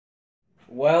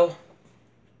Well,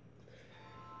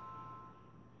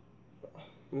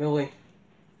 really?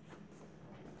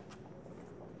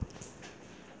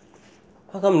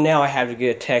 How come now I have to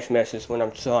get a text message when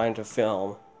I'm trying to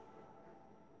film?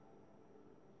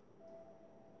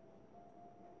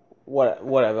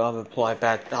 Whatever, I'll reply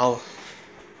back. I'll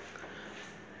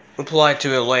reply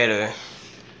to it later.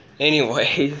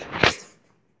 Anyways,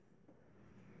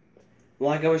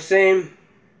 like I was saying,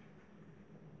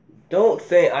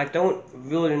 I don't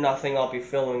really do not think I'll be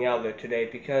filming out there today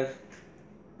because,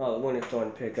 the wind is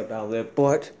starting to pick up out there,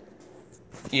 but,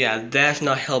 yeah, that's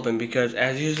not helping because,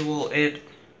 as usual,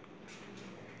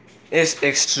 it's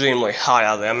extremely hot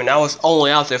out there. I mean, I was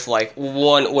only out there for like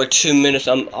 1 or 2 minutes.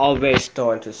 I'm already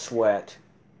starting to sweat.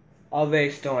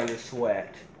 Already starting to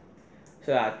sweat.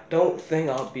 So I don't think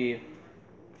I'll be.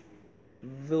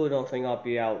 Really don't think I'll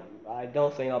be out. I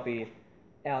don't think I'll be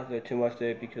out there too much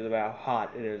today because of how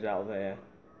hot it is out there.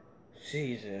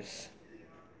 Jesus.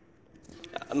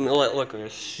 I mean, look at her.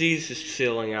 She's just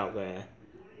chilling out there.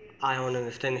 I don't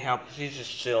understand how, but she's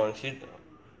just chilling.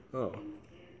 Oh.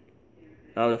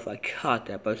 I don't know if I caught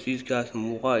that, but she's got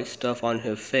some white stuff on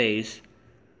her face.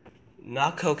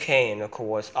 Not cocaine, of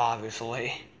course,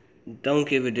 obviously. Don't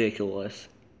get ridiculous.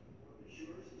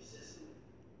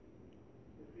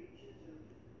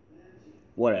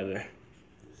 Whatever.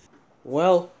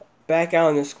 Well, back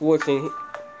out in the scorching.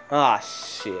 Ah,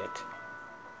 shit.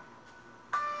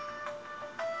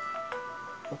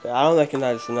 Okay, I don't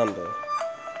recognize the number.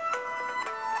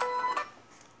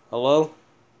 Hello?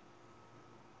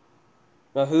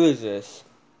 No, who is this?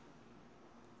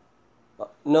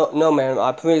 No, ma'am.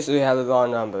 I previously have the wrong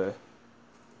number.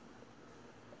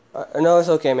 No, it's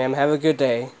okay, ma'am. Have a good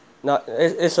day. No,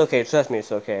 it's okay. Trust me,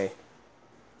 it's okay.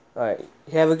 Alright.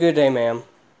 Have a good day, ma'am.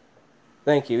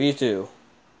 Thank you. You too.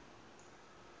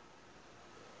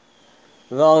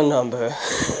 Wrong number.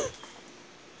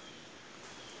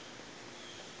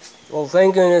 Well,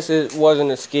 thank goodness it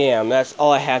wasn't a scam. That's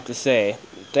all I have to say.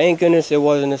 Thank goodness it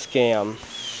wasn't a scam.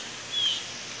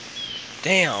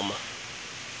 Damn.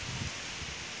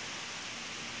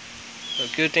 A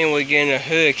good thing we're getting a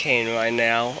hurricane right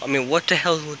now. I mean, what the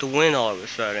hell's with the wind all of a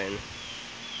sudden?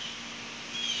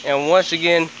 And once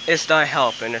again, it's not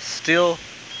helping. It's still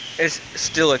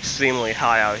extremely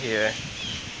hot out here.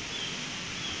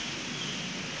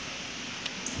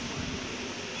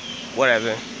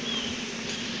 Whatever.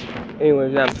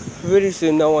 Anyways, I'm pretty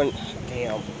sure no one.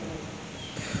 Damn.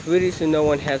 Pretty sure no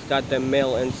one has got their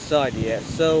mail inside yet.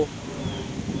 So,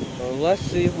 let's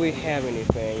see if we have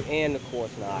anything. And of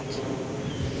course not.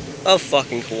 Of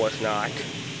fucking course not.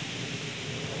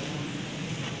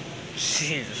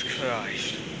 Jesus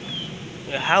Christ.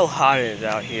 How hot it is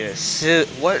out here.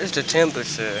 What is the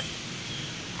temperature?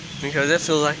 Because it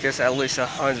feels like it's at least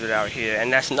 100 out here.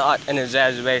 And that's not an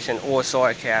exaggeration or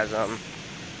sarcasm.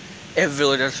 It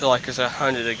really does feel like it's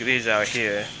 100 degrees out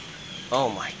here. Oh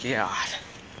my god.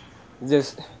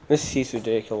 This heat's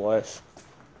ridiculous.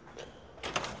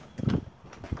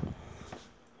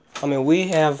 I mean, we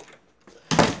have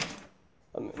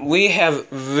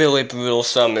really brutal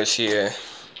summers here.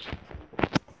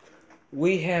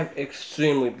 We have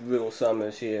extremely brutal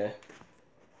summers here.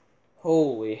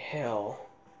 Holy hell.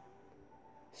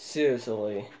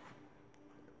 Seriously.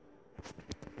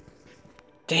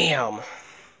 Damn.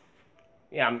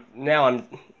 Yeah, now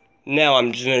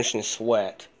I'm drenched in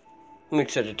sweat. Let me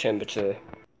check the temperature.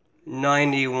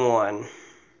 91.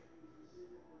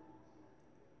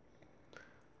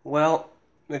 Well,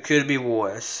 it could be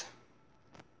worse.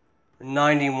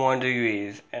 91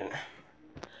 degrees, and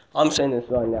I'm saying this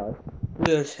right now.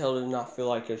 This hell does not feel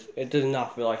like it does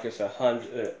not feel like it's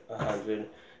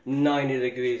 190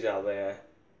 degrees out there.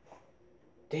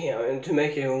 Damn, and to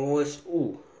make it even worse,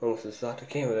 almost just stopped the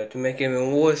camera there. To make it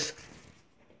even worse,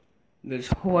 there's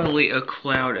hardly a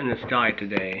cloud in the sky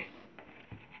today.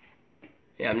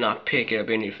 Yeah, I'm not picking up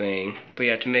anything. But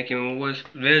yeah, to make it even worse,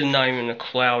 there's not even a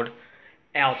cloud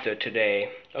out there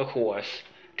today. Of course.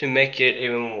 To make it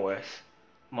even worse.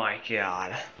 My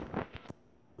god.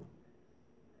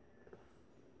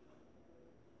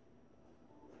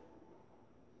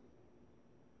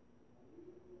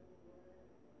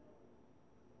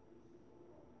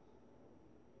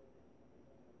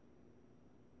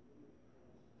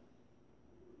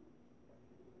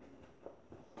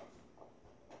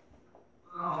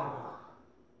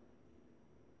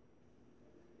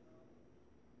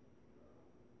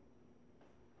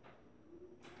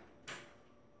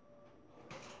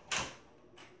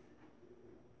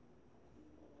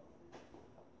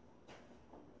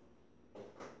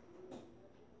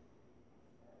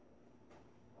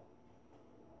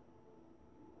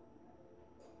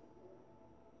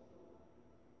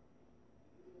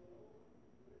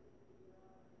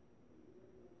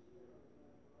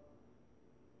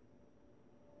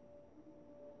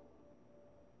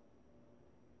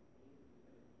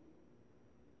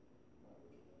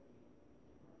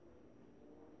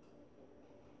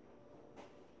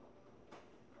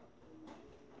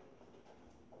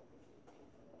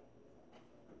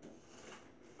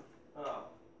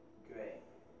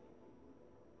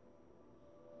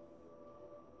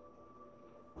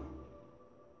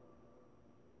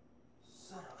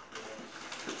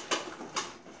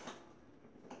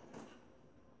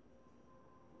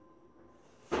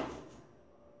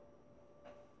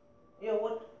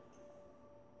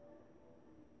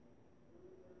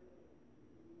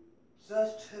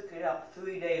 just took it out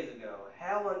 3 days ago.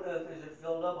 How on earth is it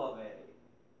filled up already?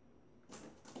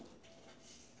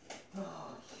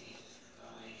 Oh, Jesus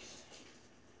Christ.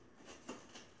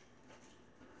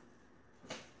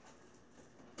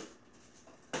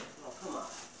 Oh, come on.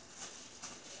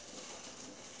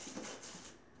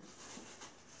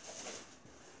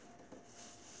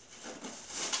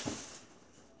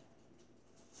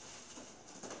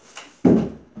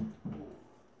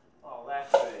 Oh,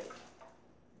 that's great.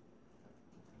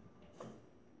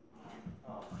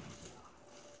 Oh.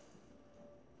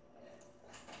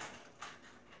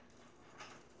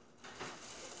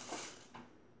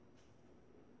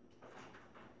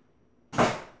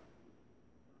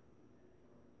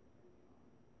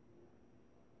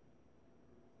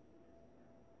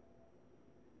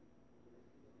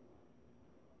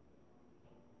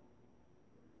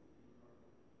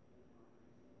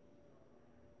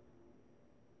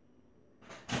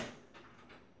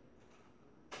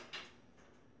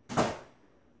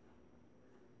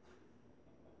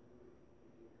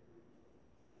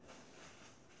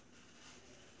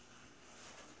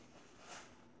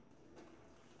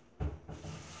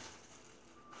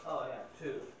 Oh, yeah, 2,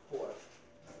 of course.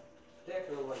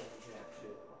 Definitely want to have 2.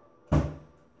 I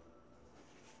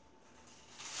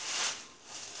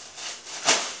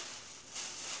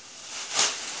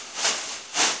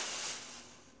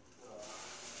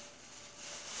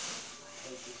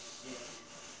hate this shit.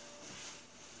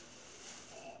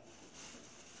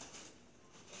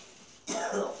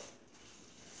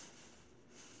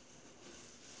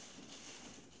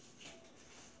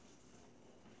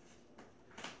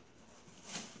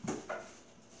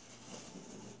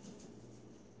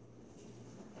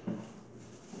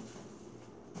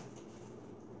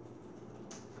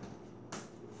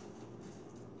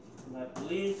 Now,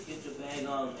 please get your bag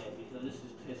on there because this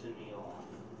is pissing me off.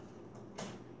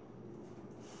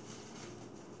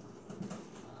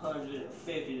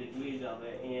 150 degrees out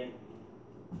there and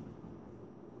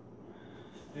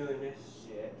doing this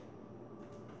shit.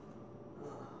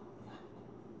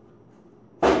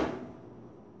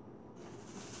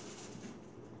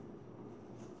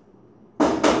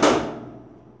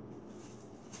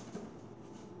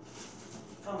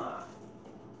 Come on.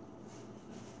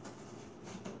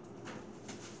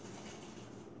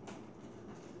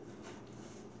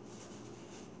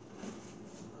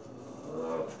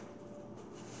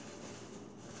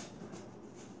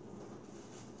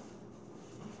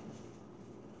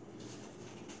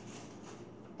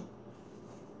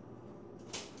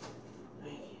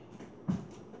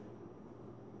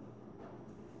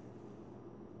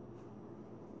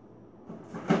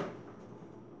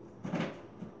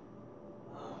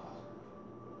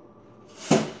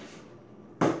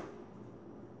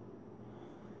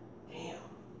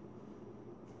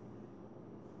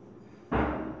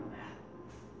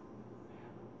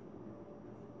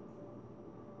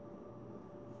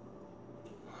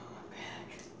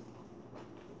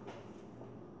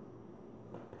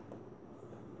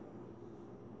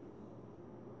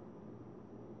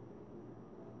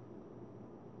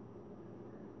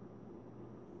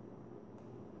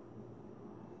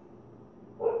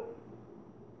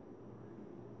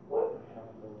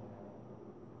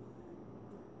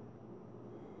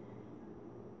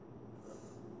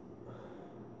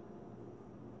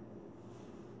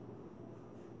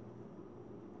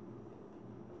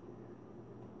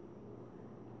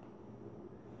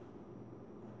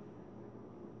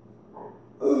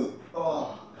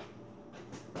 Oh.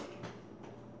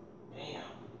 Damn.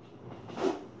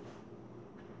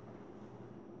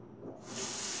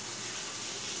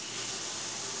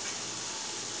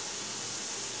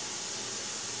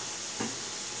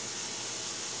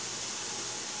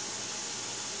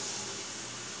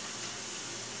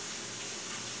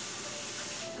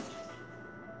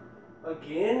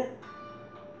 Again?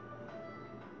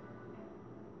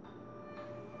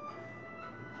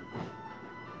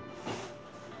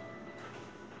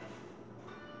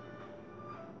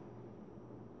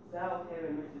 South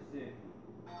Haven, Mississippi.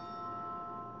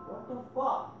 What the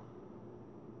fuck?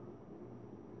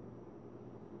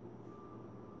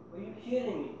 Are you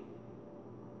kidding me?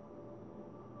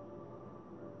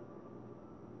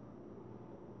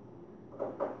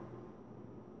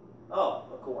 Oh,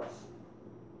 of course.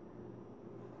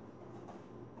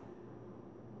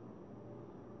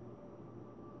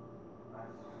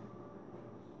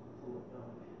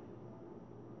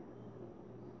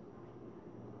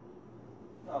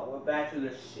 Oh, we're back to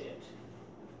this shit.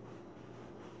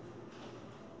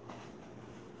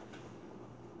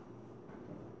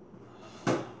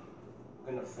 I'm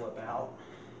gonna flip out.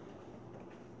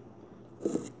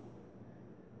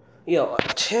 Yo,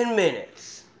 10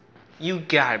 minutes. You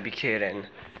gotta be kidding.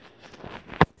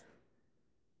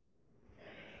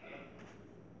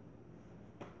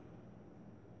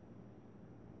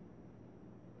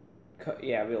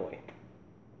 Yeah, really.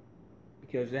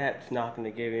 Because that's not gonna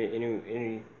give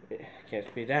any I can't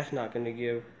speak. That's not gonna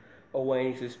give away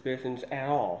any suspicions at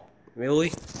all.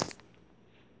 Really?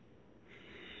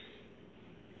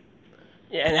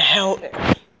 Yeah, and how?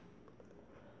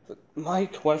 My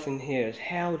question here is,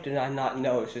 how did I not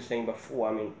notice this thing before?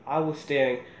 I mean, I was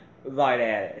staring right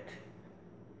at it.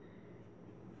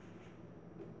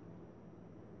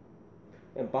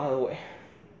 And by the way,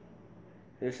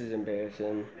 this is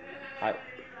embarrassing. I.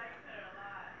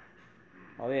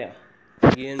 Oh yeah.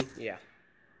 Again, yeah.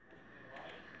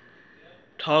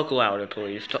 Talk louder,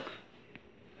 please.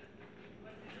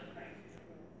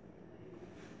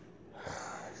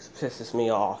 This pisses me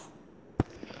off.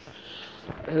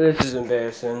 This is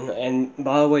embarrassing. And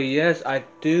by the way, yes, I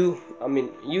do. I mean,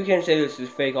 you can say this is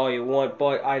fake all you want,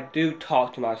 but I do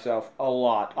talk to myself a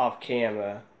lot off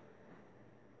camera.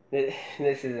 This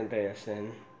is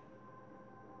embarrassing.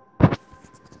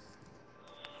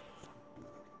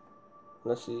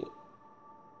 Let's see.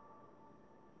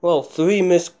 Well, 3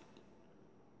 missed.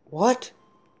 What?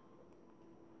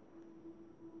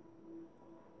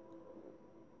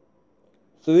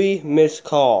 3 missed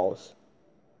calls.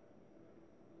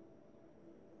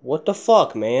 What the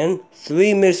fuck, man?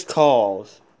 3 missed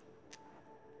calls.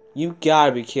 You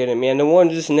gotta be kidding me. And the one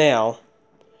just now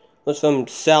was from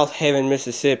South Haven,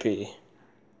 Mississippi.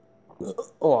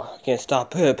 Oh, I can't stop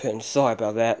burping. Sorry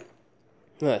about that.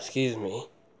 Oh, excuse me.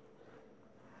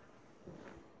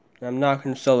 I'm not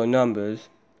gonna show the numbers.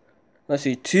 Let's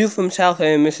see, 2 from South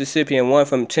Haven, Mississippi, and 1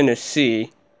 from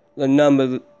Tennessee. The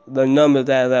number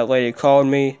that lady called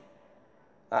me.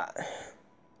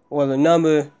 Well, the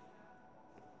number.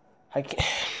 I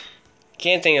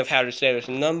can't think of how to say this.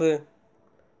 The number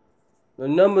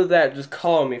that just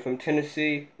called me from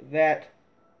Tennessee.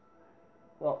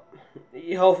 Well,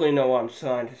 you hopefully know what I'm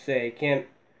trying to say. Can't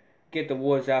get the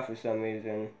words out for some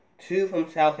reason. 2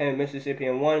 from South Haven, Mississippi,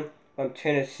 and 1 from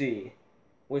Tennessee.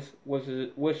 Which was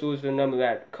the number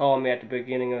that called me at the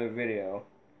beginning of the video.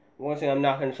 Once again, I'm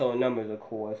not going to show the numbers, of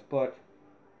course, but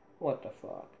what the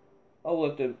fuck? Oh,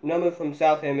 look, the number from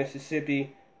South Haven,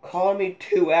 Mississippi called me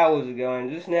 2 hours ago, and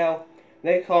just now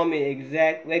they called me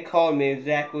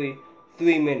exactly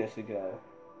 3 minutes ago.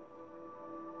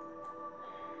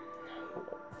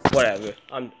 Whatever.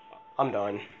 I'm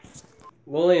done.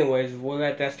 Well, anyways,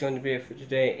 that's going to be it for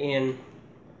today, and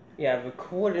yeah, I've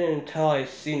recorded an entire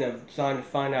scene of trying to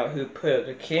find out who put up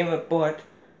the camera, but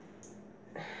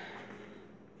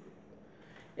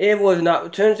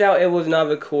turns out it was not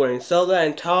recording. So that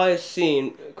entire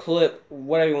scene, clip,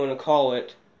 whatever you want to call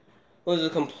it, was a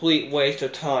complete waste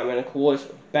of time, and of course,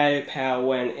 battery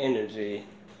power and energy.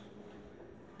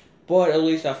 But at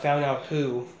least I found out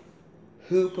who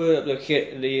put up the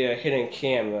hidden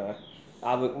camera.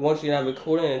 Once again, I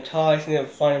recorded an entire scene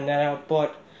of finding that out,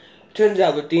 but turns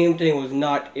out the damn thing was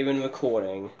not even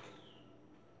recording.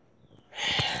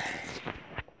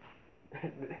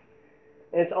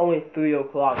 It's only 3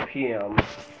 o'clock p.m.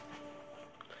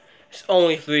 It's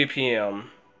only 3 p.m.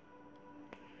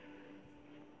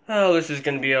 Oh, this is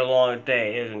gonna be a long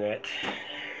day, isn't it?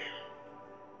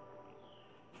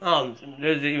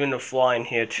 There's even a fly in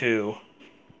here too.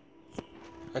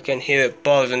 I can hear it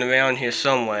buzzing around here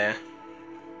somewhere.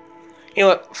 You know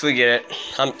what? Forget it.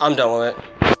 I'm done with it.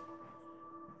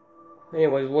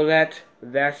 Anyways, well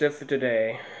that's it for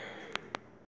today.